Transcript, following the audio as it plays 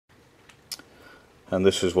and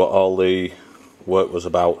this is what all the work was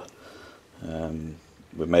about.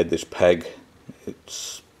 We made this peg.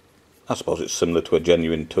 I suppose it's similar to a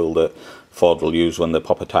genuine tool that Ford will use when they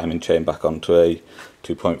pop a timing chain back onto a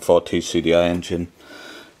 2.4 tcdi engine.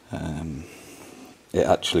 It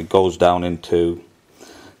actually goes down into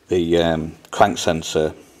the crank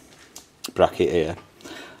sensor bracket here,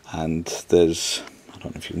 and there's, I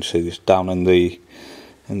don't know if you can see this, down in the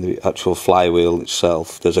actual flywheel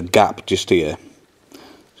itself, there's a gap just here,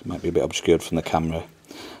 so it might be a bit obscured from the camera,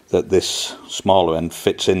 that this smaller end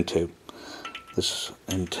fits into. This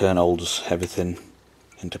in turn holds everything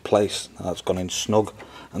into place. Now that's gone in snug,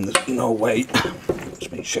 and there's no way,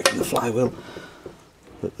 that's me shaking the flywheel,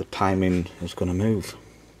 that the timing is going to move.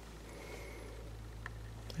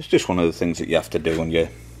 It's just one of the things that you have to do when you're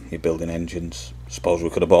building engines. Suppose we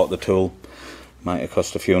could have bought the tool, might have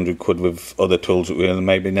cost a few £100 with other tools that we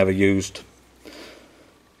maybe never used.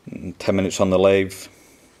 10 minutes on the lathe,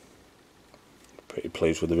 pretty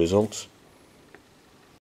pleased with the results.